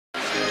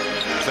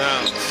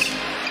Towns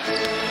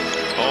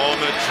on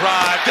the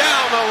drive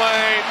down the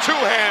lane,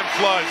 two-hand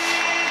flush.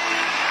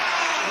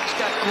 He's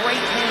got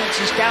great hands.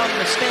 He's down in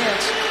the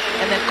stance,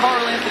 and then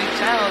Karl-Anthony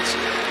Towns.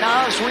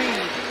 Nas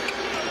Reed.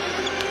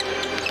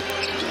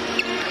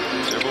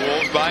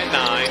 Timberwolves by 9.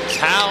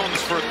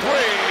 Towns for 3.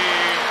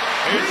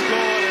 It's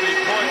gone, and he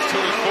points to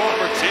his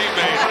former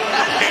teammate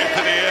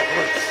Anthony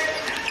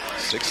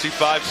Edwards.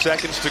 65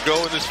 seconds to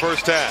go in this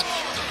first half.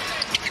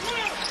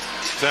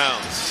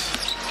 Towns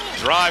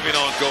driving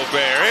on Gobert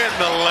in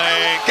the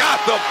lane, got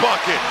the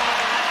bucket.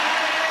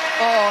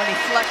 Oh, and he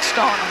flexed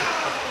on him.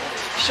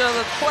 So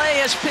the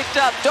play has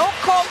picked up. Don't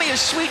call me a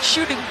sweet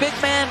shooting big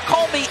man.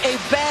 Call me a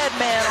bad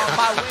man on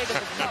my way to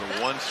the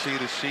Number 1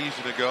 seed a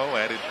season ago,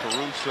 added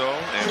Caruso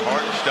and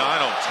Hartenstein.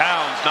 On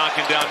Towns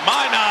knocking down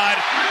Minot.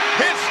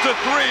 Hits the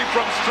 3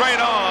 from straight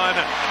on.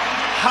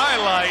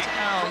 Highlight.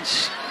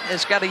 Towns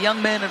has got a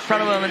young man in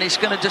front of him, and he's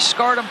going to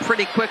discard him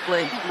pretty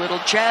quickly.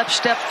 Little jab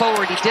step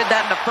forward. He did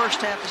that in the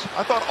first half.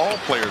 I thought all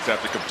players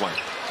have to complain.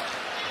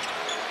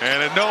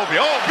 And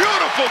Anobi, oh,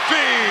 beautiful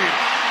feed.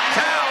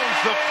 Towns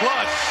the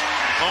plus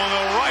on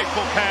the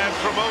rifle pass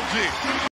from OG.